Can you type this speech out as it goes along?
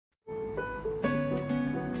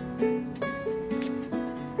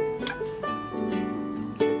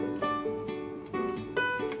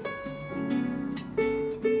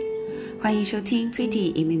欢迎收听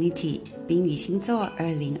Pretty Immunity 宾语星座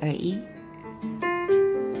2021。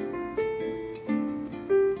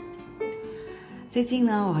最近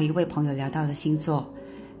呢，我和一位朋友聊到了星座，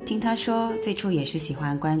听他说最初也是喜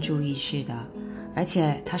欢关注运势的，而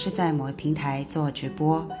且他是在某个平台做直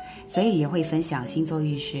播，所以也会分享星座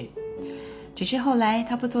运势。只是后来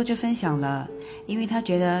他不做这分享了，因为他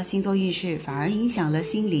觉得星座运势反而影响了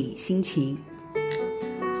心理心情。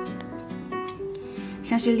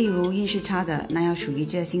像是例如运势差的，那要属于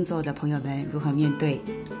这星座的朋友们如何面对？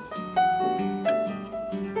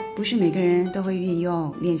不是每个人都会运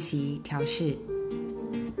用练习调试。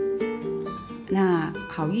那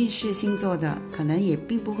好运势星座的可能也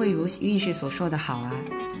并不会如运势所说的好啊。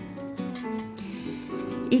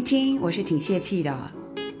一听我是挺泄气的。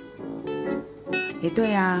也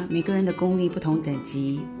对啊，每个人的功力不同等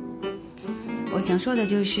级。我想说的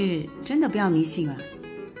就是真的不要迷信了。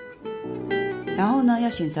然后呢，要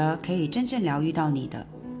选择可以真正疗愈到你的。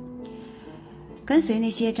跟随那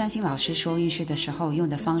些占星老师说运势的时候用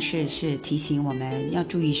的方式是提醒我们要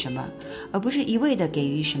注意什么，而不是一味的给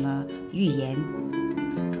予什么预言。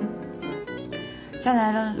再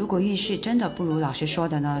来呢，如果运势真的不如老师说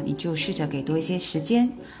的呢，你就试着给多一些时间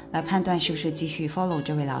来判断是不是继续 follow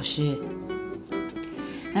这位老师。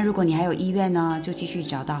那如果你还有意愿呢，就继续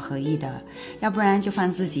找到合意的，要不然就放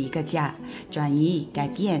自己一个假，转移改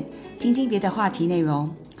变，听听别的话题内容，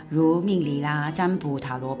如命理啦、占卜、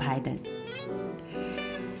塔罗牌等。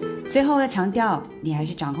最后要强调，你还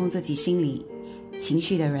是掌控自己心理情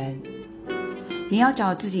绪的人，你要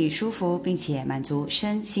找自己舒服并且满足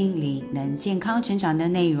身心灵能健康成长的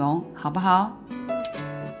内容，好不好？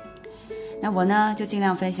那我呢，就尽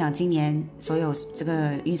量分享今年所有这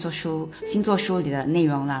个星座书里的内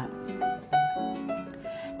容啦，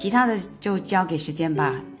其他的就交给时间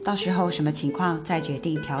吧，到时候什么情况再决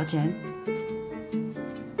定调整。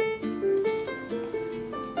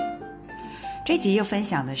这集又分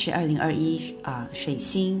享的是2021水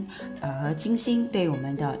星和金星对我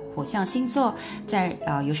们的火象星座在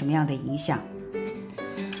有什么样的影响，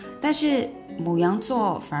但是牡羊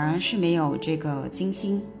座反而是没有这个金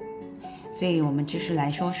星，所以我们只是来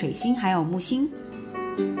说水星还有木星。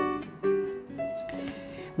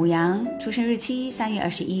牡羊出生日期3月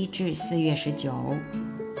21至4月19。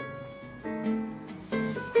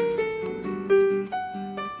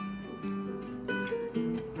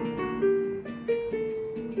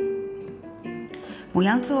牡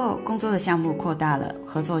羊座工作的项目扩大了，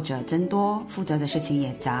合作者增多，负责的事情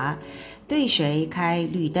也杂。对谁开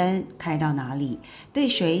绿灯，开到哪里？对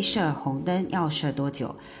谁设红灯，要设多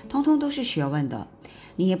久？通通都是学问的。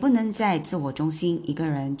你也不能再自我中心，一个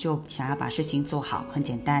人就想要把事情做好，很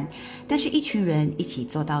简单。但是一群人一起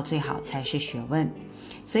做到最好才是学问。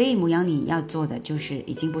所以牡羊你要做的就是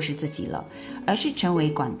已经不是自己了，而是成为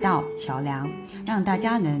管道桥梁，让大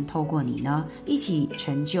家能透过你呢一起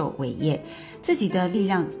成就伟业。自己的力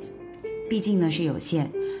量毕竟呢是有限，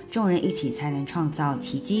众人一起才能创造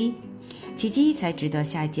奇迹，奇迹才值得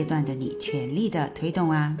下一阶段的你全力的推动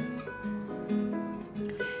啊。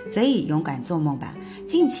所以勇敢做梦吧，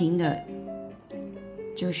尽情的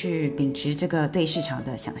就是秉持这个对市场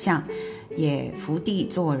的想象，也伏地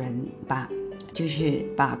做人吧，就是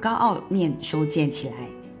把高傲面收建起来。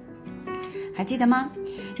还记得吗？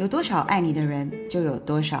有多少爱你的人，就有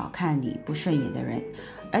多少看你不顺眼的人。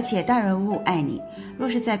而且大人物爱你，若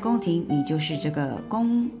是在宫廷，你就是这个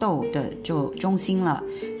宫斗的中心了。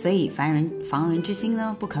所以防人之心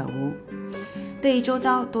呢不可无，对周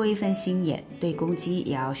遭多一份心眼，对攻击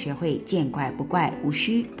也要学会见怪不怪，无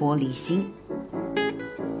需玻璃心。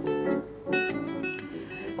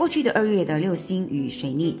过去的2月的六星与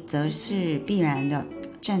水逆则是必然的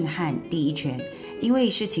震撼第一拳，因为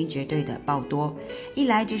事情绝对的爆多，一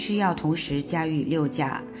来就是要同时驾驭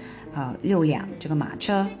6辆这个马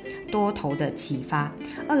车，多头的启发；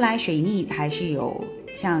二来水逆还是有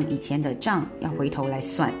像以前的账要回头来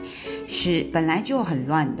算，使本来就很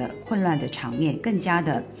混乱的场面更加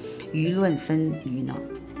的舆论纷纭呢。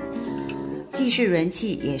既是人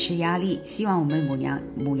气也是压力，希望我们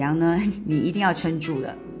牡羊呢，你一定要撑住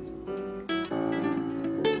了。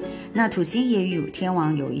那土星也与天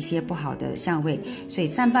王有一些不好的相位，所以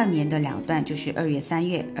上半年的两段就是2月3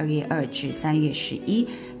月2月2至3月11，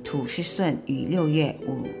土是顺与5月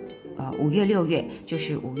6月就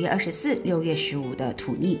是5月24 6月15的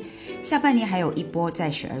土逆，下半年还有一波在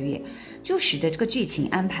12月，就使得这个剧情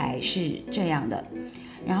安排是这样的。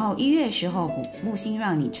然后1月的时候，木星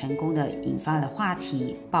让你成功的引发了话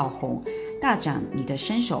题爆红，大展你的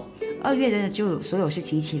身手。2月的就所有事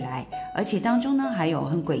情起来，而且当中呢还有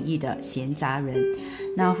很诡异的闲杂人，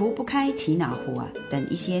哪壶不开提哪壶啊等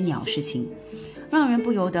一些鸟事情。让人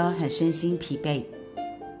不由得很身心疲惫，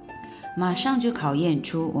马上就考验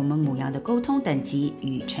出我们母羊的沟通等级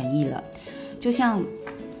与诚意了。就像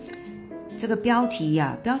这个标题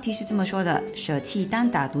呀，标题是这么说的：舍弃单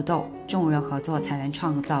打独斗，众人合作才能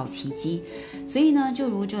创造奇迹。所以呢，就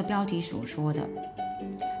如这个标题所说的，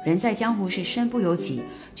人在江湖是身不由己，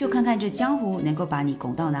就看看这江湖能够把你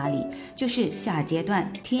拱到哪里，就是下阶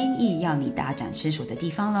段天意要你大展身手的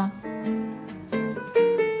地方了。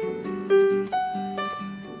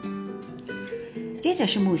接着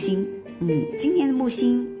是木星，今年的木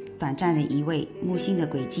星短暂的移位，木星的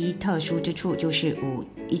轨迹特殊之处就是5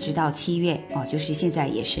一直到7月就是现在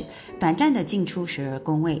也是短暂的进出12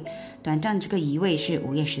宫位，短暂这个移位是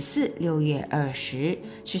5月14、6月20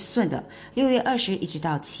是顺的，6月20一直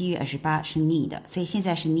到7月28是逆的，所以现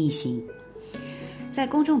在是逆行。在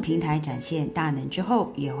公众平台展现大能之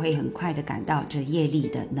后，也会很快的感到这业力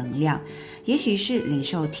的能量，也许是领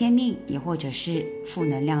受天命，也或者是负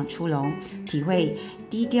能量出笼，体会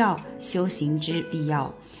低调修行之必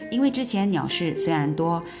要。因为之前鸟事虽然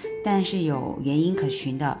多，但是有原因可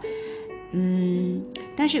循的。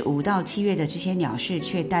但是5到7月的这些鸟事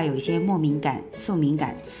却带有一些莫名感、宿命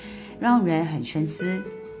感，让人很深思。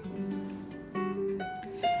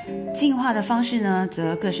进化的方式呢，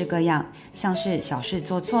则各式各样，像是小事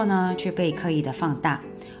做错呢，却被刻意的放大，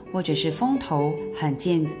或者是风头很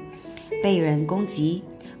健被人攻击，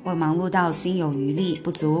或忙碌到心有余力不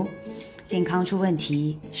足，健康出问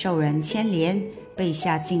题，受人牵连，被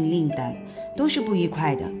下禁令等，都是不愉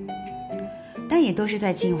快的，但也都是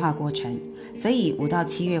在进化过程，所以5到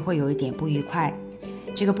7月会有一点不愉快。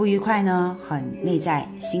这个不愉快呢，很内在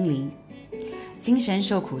心灵，精神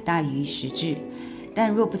受苦大于实质。但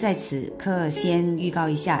若不在此刻先预告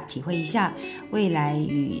一下，体会一下未来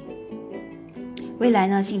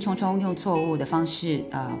呢，兴冲冲用错误的方式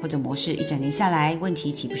或者模式，一整年下来问题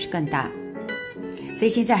岂不是更大？所以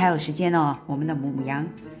现在还有时间哦，我们的母羊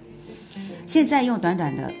现在用短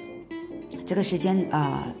短的这个时间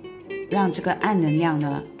让这个暗能量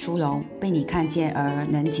呢出笼，被你看见而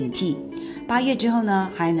能警惕。8月之后呢，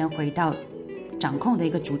还能回到掌控的一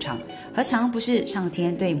个主场，何尝不是上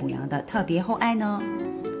天对母羊的特别厚爱呢？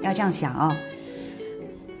要这样想哦。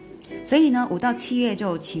所以呢，5到7月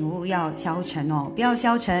就请勿要消沉哦，不要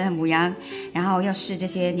消沉母羊。然后要是这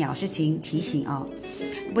些鸟事情提醒哦，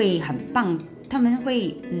会很棒，他们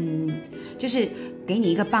会就是给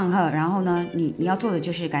你一个棒喝，然后呢，你要做的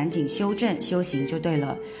就是赶紧修正修行就对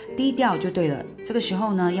了，低调就对了。这个时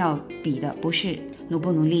候呢，要比的不是努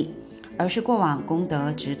不努力，而是过往功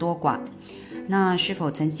德值多寡。那是否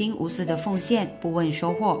曾经无私的奉献，不问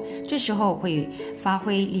收获？这时候会发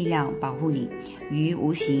挥力量保护你于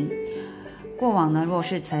无形。过往呢，若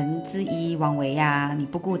是曾恣意妄为呀，你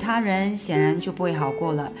不顾他人，显然就不会好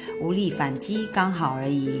过了，无力反击，刚好而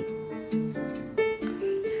已。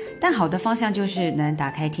但好的方向就是能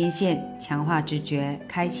打开天线，强化直觉，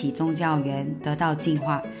开启宗教源，得到净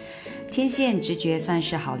化。天线直觉算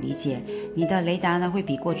是好理解，你的雷达呢会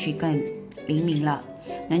比过去更灵敏了，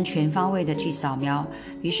能全方位的去扫描，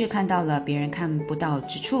于是看到了别人看不到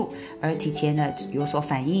之处，而提前的有所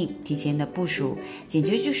反应，提前的部署，简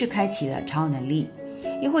直就是开启了超能力。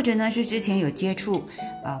又或者呢是之前有接触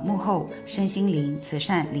幕后身心灵慈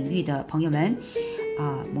善领域的朋友们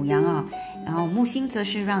母羊然后木星则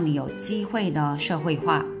是让你有机会呢社会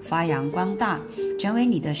化发扬光大，成为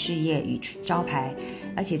你的事业与招牌，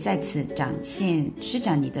而且在此施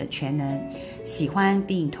展你的全能。喜欢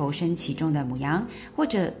并投身其中的母羊，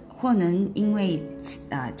或能因为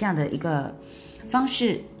这样的一个方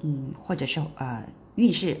式或者是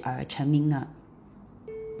运势而成名呢。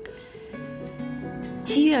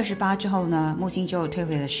7月28之后呢，木星就退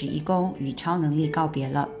回了11宫，与超能力告别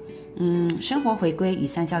了。生活回归与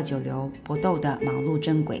三教九流搏斗的忙碌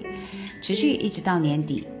正轨，持续一直到年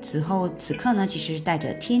底。此刻呢，其实带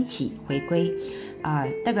着天启回归，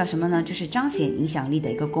代表什么呢？就是彰显影响力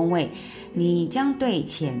的一个宫位，你将对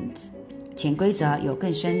潜规则有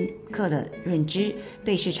更深刻的认知，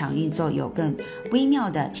对市场运作有更微妙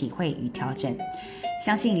的体会与调整，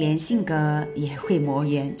相信连性格也会磨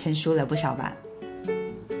圆，成熟了不少吧。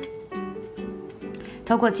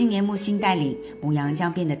透过今年木星带领，母羊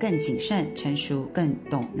将变得更谨慎、成熟，更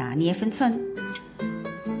懂拿捏分寸。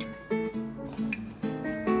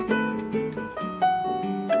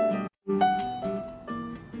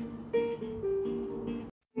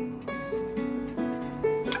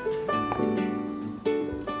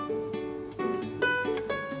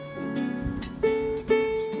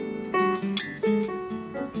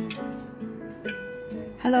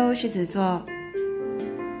Hello， 狮子座。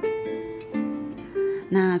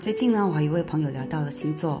那最近呢，我和一位朋友聊到了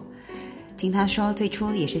星座，听他说最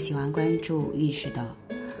初也是喜欢关注运势的，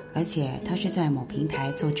而且他是在某平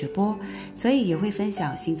台做直播，所以也会分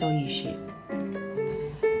享星座运势。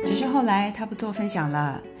只是后来他不做分享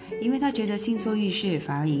了，因为他觉得星座运势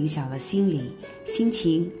反而影响了心理、心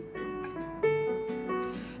情。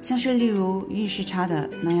像是例如运势差的，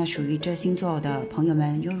那要属于这星座的朋友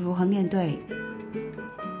们又如何面对？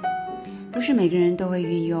不是每个人都会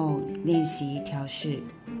运用练习调试。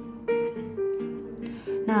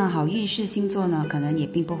那好运势星座呢，可能也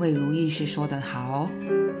并不会如运势说的好。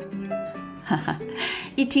哈哈，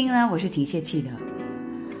一听呢，我是挺泄气的。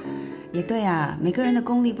也对啊，每个人的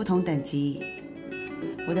功力不同等级。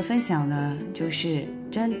我的分享呢，就是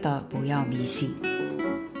真的不要迷信。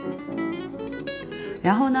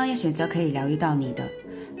然后呢，要选择可以疗愈到你的。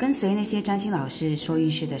跟随那些占星老师说运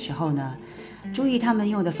势的时候呢，注意他们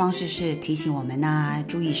用的方式是提醒我们啊，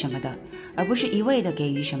注意什么的，而不是一味的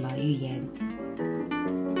给予什么预言。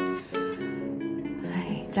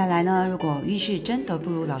再来呢，如果运势真的不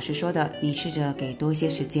如老师说的，你试着给多一些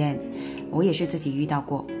时间。我也是自己遇到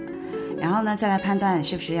过。然后呢，再来判断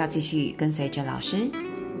是不是要继续跟随着老师。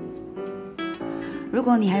如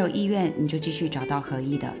果你还有意愿，你就继续找到合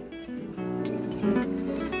一的。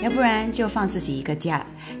要不然就放自己一个假，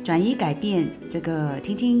转移改变这个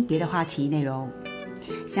听听别的话题内容，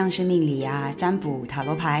像是命理啊、占卜、塔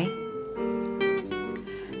罗牌。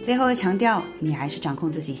最后强调，你还是掌控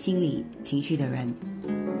自己心理情绪的人，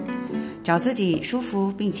找自己舒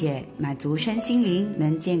服并且满足身心灵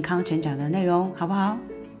能健康成长的内容，好不好？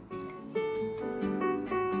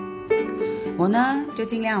我呢就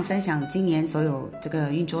尽量分享今年所有这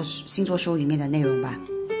个星座书里面的内容吧。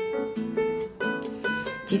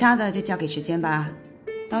其他的就交给时间吧，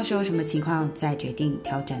到时候什么情况再决定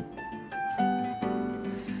调整。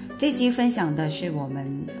这集分享的是我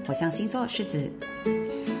们火象星座狮子、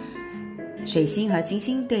水星和金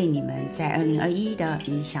星对你们在2021的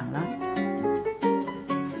影响了。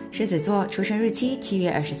狮子座出生日期7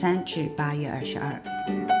月23至8月22。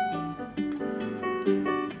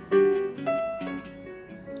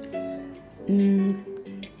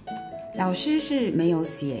老师是没有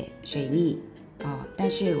写水逆但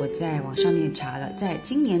是我在网上面查了，在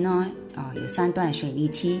今年呢有3段水逆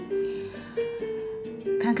期，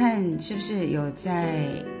看看是不是有在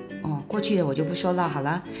过去的我就不说了，好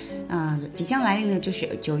了，即将来临的就是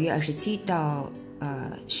9月27到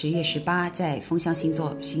10月18，在风象星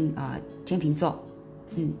座天秤座，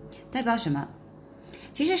代表什么？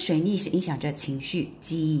其实水逆是影响着情绪、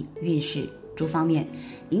记忆、运势诸方面，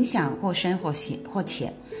影响或深或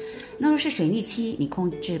浅。那若是水逆期你控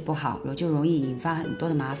制不好，就容易引发很多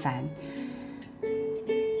的麻烦，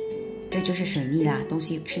这就是水逆啦，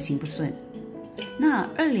事情不顺。那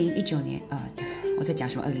2019年我在讲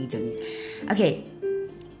什么2019年 OK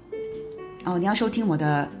你要收听我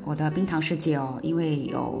的冰糖世界因为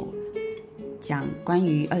有讲关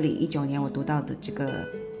于2019年我读到的这个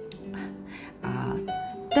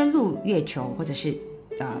登陆月球或者是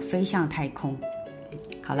飞向太空。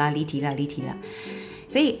好啦，离题了。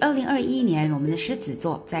所以2021年我们的狮子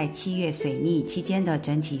座在7月水逆期间的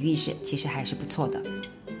整体运势其实还是不错的。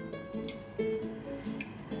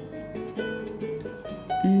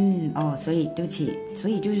所以对不起，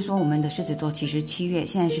所以就是说我们的狮子座其实7月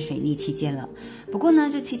现在是水逆期间了。不过呢，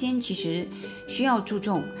这期间其实需要注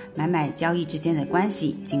重买卖交易之间的关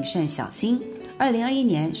系，谨慎小心。2021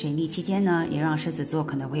年水逆期间呢，也让狮子座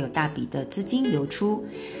可能会有大笔的资金流出，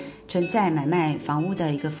存在买卖房屋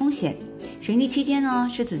的一个风险。水逆期间呢，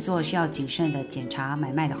狮子座需要谨慎的检查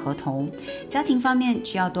买卖的合同。家庭方面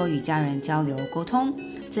需要多与家人交流沟通，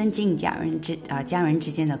增进家人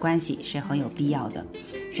之间的关系是很有必要的。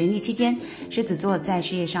水逆期间，狮子座在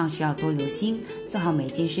事业上需要多留心，做好每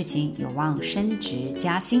件事情，有望升职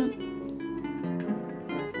加薪。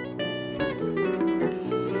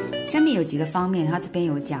下面有几个方面，他这边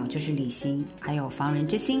有讲，就是理性，还有防人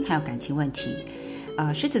之心，还有感情问题。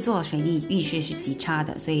狮子座水逆运势是极差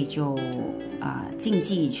的，所以就禁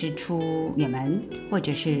忌是出远门或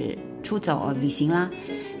者是出走旅行啦。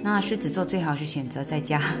那狮子座最好是选择在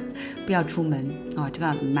家，不要出门这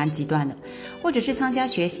个蛮极端的，或者是参加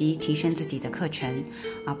学习提升自己的课程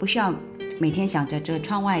不需要每天想着这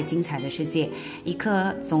窗外精彩的世界，一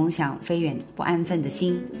颗总想飞远不安分的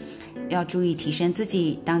心。要注意提升自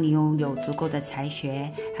己，当你拥有足够的才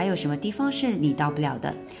学，还有什么地方是你到不了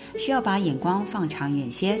的，需要把眼光放长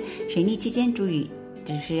远些。水逆期间注意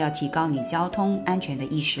就是要提高你交通安全的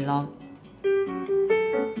意识咯。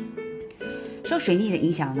受水逆的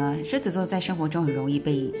影响呢，狮子座在生活中很容易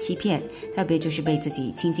被欺骗，特别就是被自己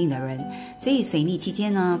亲近的人。所以水逆期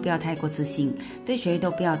间呢，不要太过自信，对谁都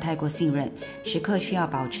不要太过信任，时刻需要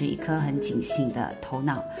保持一颗很警醒的头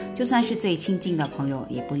脑，就算是最亲近的朋友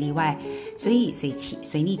也不例外。所以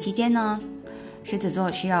水逆期间呢，狮子座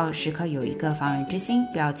需要时刻有一个防人之心，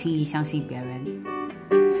不要轻易相信别人。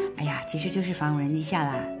哎呀，其实就是防人一下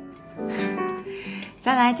啦。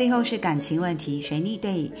再来，最后是感情问题。水逆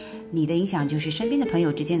对你的影响就是身边的朋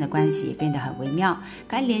友之间的关系也变得很微妙，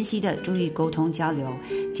该联系的注意沟通交流，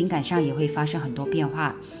情感上也会发生很多变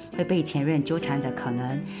化，会被前任纠缠的可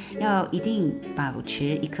能，要一定保持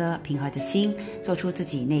一颗平和的心，做出自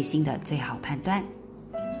己内心的最好判断。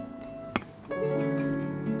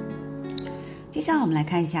接下来我们来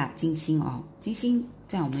看一下金星哦，金星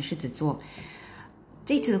在我们狮子座，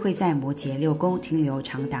这次会在摩羯6宫停留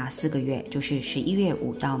长达4个月，就是11月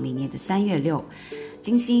5到明年的3月6。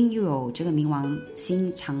金星又有这个冥王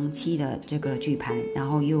星长期的这个巨盘，然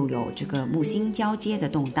后又有这个木星交接的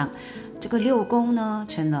动荡，这个6宫呢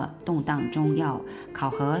成了动荡中要考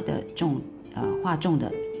核的划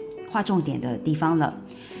重点的地方了。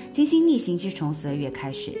金星逆行是从12月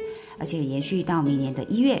开始，而且延续到明年的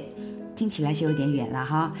1月。听起来是有点远了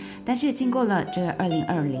哈，但是经过了这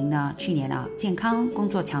2020呢，去年啊，健康工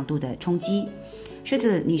作强度的冲击，狮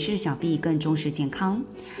子你是想必更重视健康，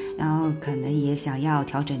然后可能也想要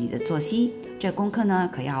调整你的作息，这功课呢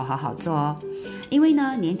可要好好做哦，因为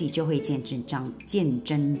呢年底就会见真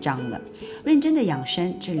章了，认真的养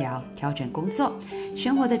生治疗，调整工作，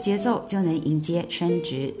生活的节奏就能迎接升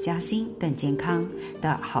职加薪更健康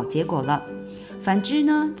的好结果了。反之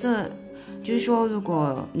呢，这就是说，如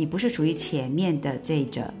果你不是属于前面的这一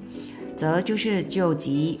者，则就是旧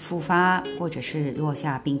疾复发，或者是落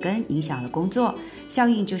下病根，影响了工作，效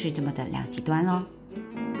应就是这么的两极端咯。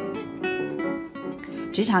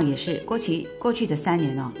职场也是，过去的3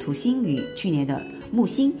年哦，土星与去年的木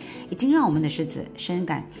星已经让我们的狮子深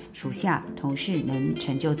感属下同事能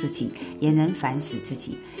成就自己，也能反省自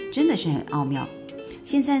己，真的是很奥妙。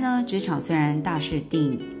现在呢，职场虽然大势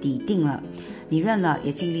底定了，你认了，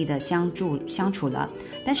也尽力的相处了，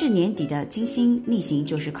但是年底的金星逆行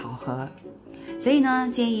就是考核，所以呢，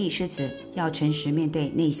建议狮子要诚实面对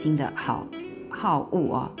内心的好恶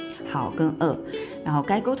哦，好跟恶，然后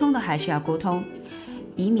该沟通的还是要沟通，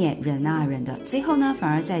以免忍的，最后呢，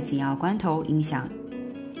反而在紧要关头影响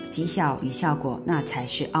绩效与效果，那才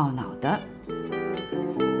是懊恼的。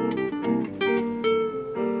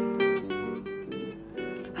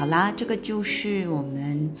好啦，这个就是我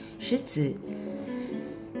们狮子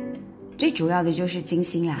最主要的就是金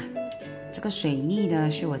星啦。这个水逆呢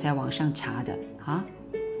是我在网上查的啊。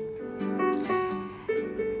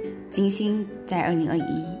金星在2021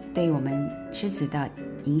对我们狮子的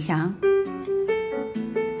影响。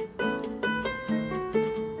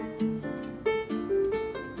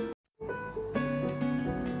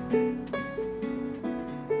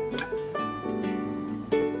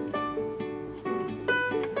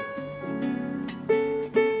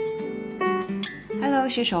Hello，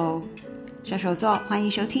 射手座，欢迎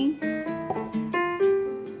收听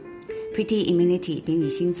Pretty Immunity 宾语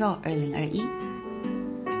星座2021。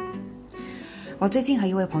我最近和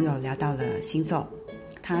一位朋友聊到了星座，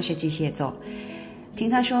他是巨蟹座，听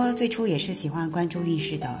他说最初也是喜欢关注运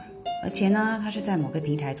势的，而且呢，他是在某个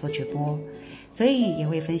平台做直播，所以也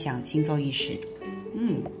会分享星座运势。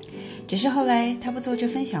只是后来他不做这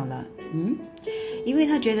分享了，因为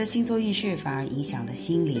他觉得星座运势反而影响了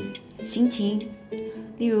心理、心情。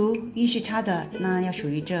例如运势差的，那要属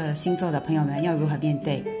于这星座的朋友们要如何面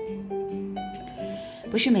对？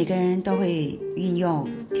不是每个人都会运用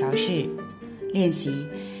调试练习。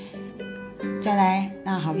再来，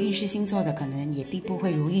那好运势星座的可能也并不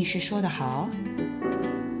会如运势说的好。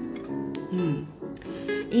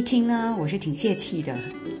一听呢，我是挺泄气的。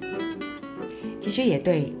其实也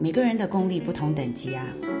对，每个人的功力不同等级啊。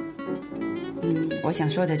我想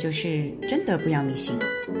说的就是真的不要迷信。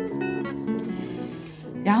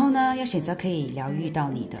然后呢，要选择可以疗愈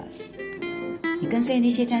到你的。你跟随那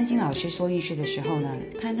些占星老师说运势的时候呢，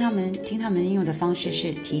听他们用的方式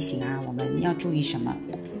是提醒啊，我们要注意什么，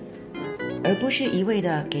而不是一味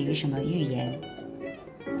的给予什么预言。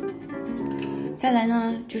再来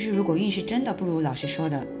呢，就是如果运势真的不如老师说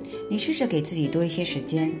的，你试着给自己多一些时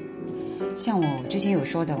间。像我之前有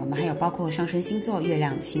说的，我们还有包括上升星座、月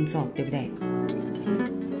亮星座，对不对？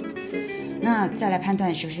那再来判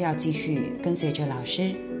断是不是要继续跟随着老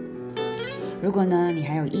师。如果呢你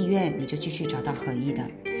还有意愿，你就继续找到合意的，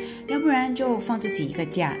要不然就放自己一个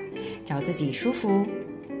假，找自己舒服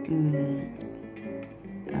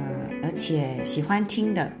而且喜欢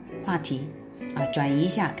听的话题，转移一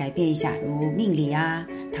下，改变一下，如命理啊、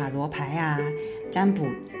塔罗牌啊、占卜。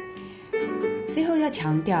最后要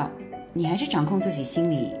强调，你还是掌控自己心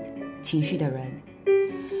理情绪的人。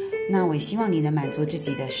那我也希望你能满足自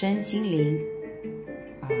己的身心灵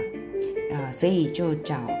所以就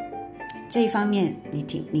找这一方面你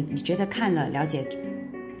觉得看了了解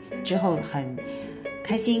之后很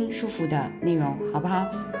开心舒服的内容，好不好？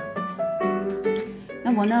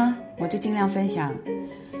那我就尽量分享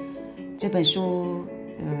这本书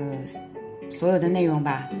所有的内容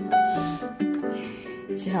吧，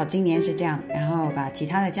至少今年是这样，然后把其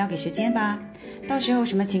他的交给时间吧，到时候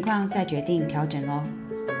什么情况再决定调整咯。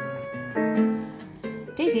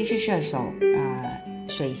这一集是射手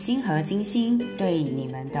水星和金星对你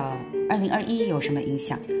们的2021有什么影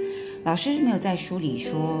响？老师没有在书里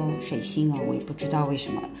说水星我也不知道为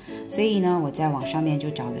什么，所以呢，我在网上面就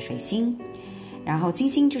找了水星，然后金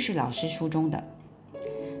星就是老师书中的。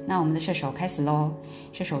那我们的射手开始咯，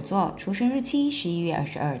射手座出生日期11月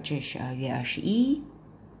22至12月21。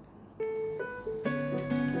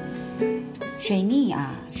水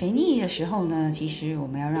逆的时候呢，其实我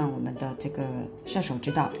们要让我们的这个射手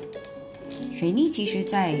知道，水逆其实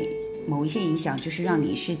在某一些影响就是让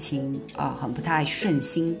你事情很不太顺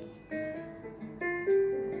心，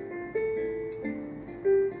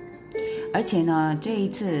而且呢，这一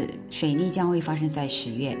次水逆将会发生在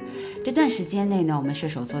10月，这段时间内呢，我们射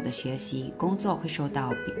手座的学习工作会受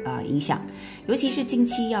到影响，尤其是近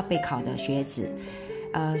期要备考的学子，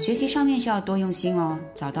学习上面需要多用心哦，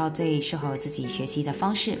找到最适合自己学习的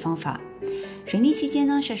方式方法。水逆期间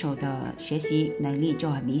呢，射手的学习能力就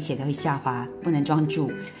很明显的会下滑，不能专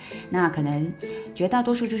注。那可能绝大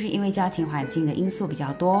多数就是因为家庭环境的因素比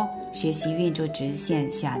较多，学习运就直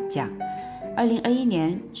线下降。2021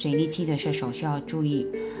年水逆期的射手需要注意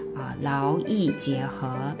劳逸结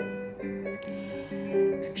合。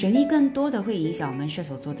水逆更多的会影响我们射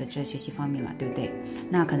手座的这学习方面嘛，对不对？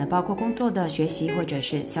那可能包括工作的学习或者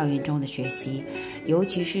是校园中的学习，尤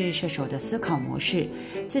其是射手的思考模式，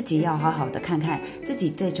自己要好好的看看自己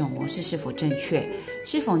这种模式是否正确，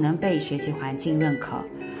是否能被学习环境认可。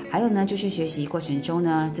还有呢，就是学习过程中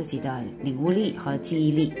呢，自己的领悟力和记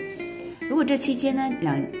忆力。如果这期间呢，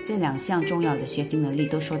这两项重要的学习能力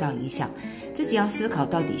都受到影响，自己要思考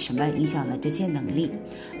到底什么影响了这些能力，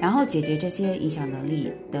然后解决这些影响能力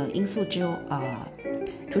的因素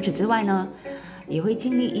除此之外呢，也会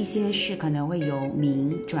经历一些事，可能会由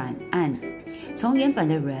明转暗，从原本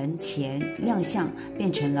的人前亮相变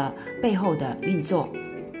成了背后的运作，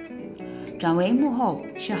转为幕后，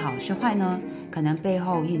是好是坏呢？可能背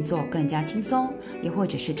后运作更加轻松，也或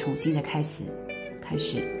者是重新的开始。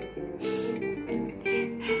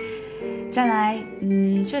再来，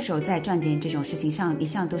射手在赚钱这种事情上一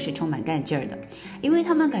向都是充满干劲儿的，因为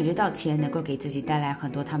他们感觉到钱能够给自己带来很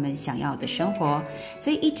多他们想要的生活，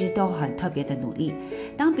所以一直都很特别的努力。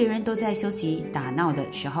当别人都在休息打闹的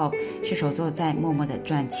时候，射手座在默默的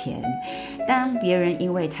赚钱；当别人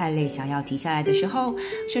因为太累想要停下来的时候，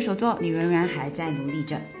射手座你仍然还在努力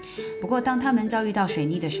着。不过当他们遭遇到水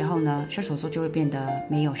逆的时候呢，射手座就会变得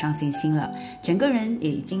没有上进心了，整个人也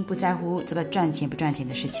已经不在乎这个赚钱不赚钱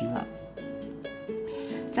的事情了。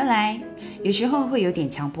再来，有时候会有点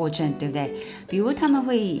强迫症，对不对？比如他们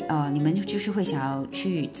会你们就是会想要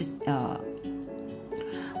去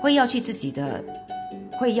会要求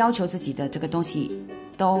自己的这个东西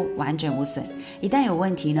都完整无损，一旦有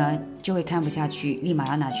问题呢，就会看不下去，立马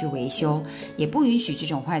要拿去维修，也不允许这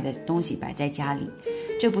种坏的东西摆在家里，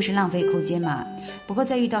这不是浪费空间嘛？不过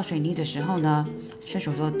在遇到水逆的时候呢，射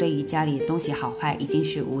手座对于家里的东西好坏已经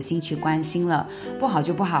是无心去关心了，不好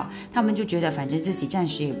就不好，他们就觉得反正自己暂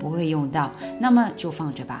时也不会用到，那么就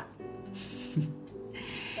放着吧。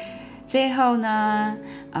最后呢，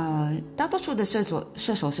大多数的射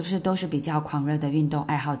手是不是都是比较狂热的运动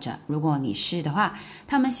爱好者？如果你是的话，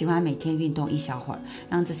他们喜欢每天运动一小会儿，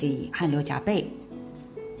让自己汗流浃背。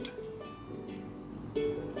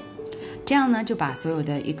这样呢，就把所有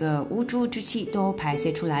的一个污浊之气都排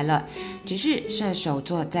泄出来了。只是射手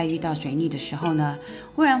座在遇到水逆的时候呢，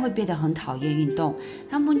忽然会变得很讨厌运动。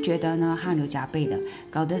他们觉得呢，汗流浃背的，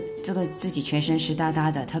搞得这个自己全身湿哒哒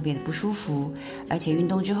的，特别的不舒服。而且运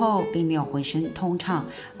动之后，并没有浑身通畅，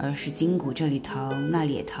而是筋骨这里疼，那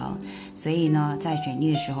里也疼。所以呢，在水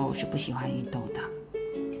逆的时候是不喜欢运动的。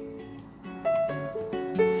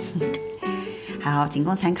好，仅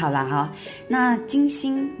供参考啦哈。那金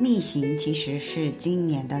星逆行其实是今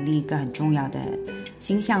年的另一个很重要的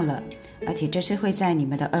星象了，而且这次会在你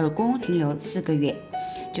们的二宫停留4个月。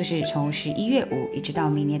就是从11月5一直到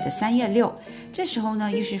明年的3月6，这时候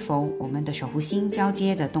呢又是逢我们的守护星交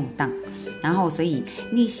接的动荡，然后所以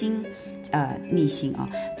逆行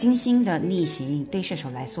金星的逆行对射手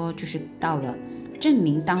来说就是到了证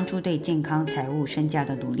明当初对健康、财务、身价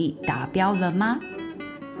的努力达标了吗？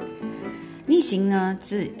逆行呢，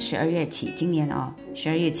自12月起，今年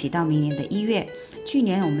12月起到明年的1月，去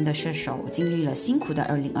年我们的射手经历了辛苦的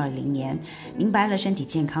2020年，明白了身体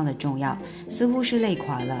健康的重要，似乎是累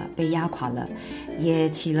垮了，被压垮了，也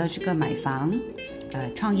起了这个买房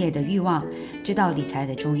创业的欲望，知道理财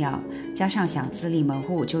的重要，加上想自立门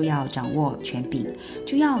户就要掌握权柄，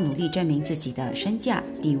就要努力证明自己的身价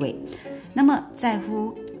地位。那么在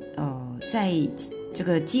这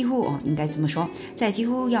个几乎应该这么说，在几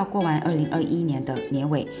乎要过完2021年的年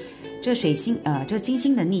尾，这金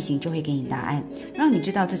星的逆行就会给你答案，让你知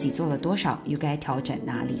道自己做了多少，又该调整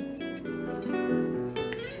哪里。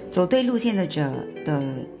走对路线的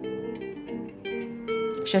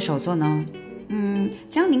射手座呢，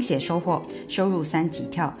将明显收获，收入3级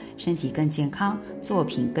跳，身体更健康，作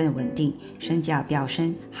品更稳定，身价飙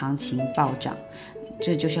升，行情暴涨。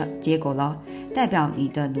这就是结果咯，代表你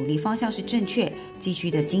的努力方向是正确，继续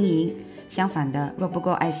的经营。相反的，若不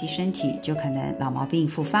够爱惜身体，就可能老毛病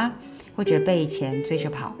复发，或者被钱追着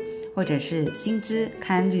跑，或者是薪资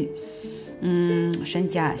堪虑，身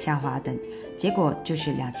价下滑等，结果就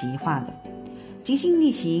是两极化了。金星逆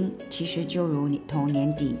行其实就如你同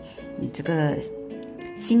年底你这个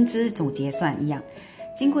薪资总结算一样，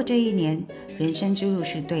经过这一年，人生之路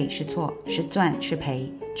是对是错，是赚是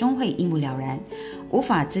赔，终会一目了然，无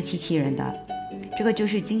法自欺欺人的。这个就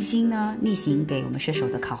是金星呢逆行给我们射手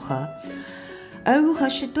的考核。而如何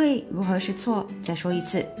是对，如何是错，再说一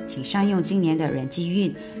次，请善用今年的人际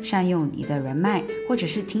运，善用你的人脉，或者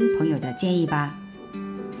是听朋友的建议吧。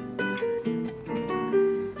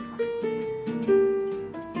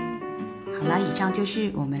好了，以上就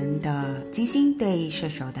是我们的金星对射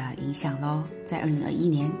手的影响咯，在2021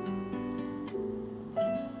年。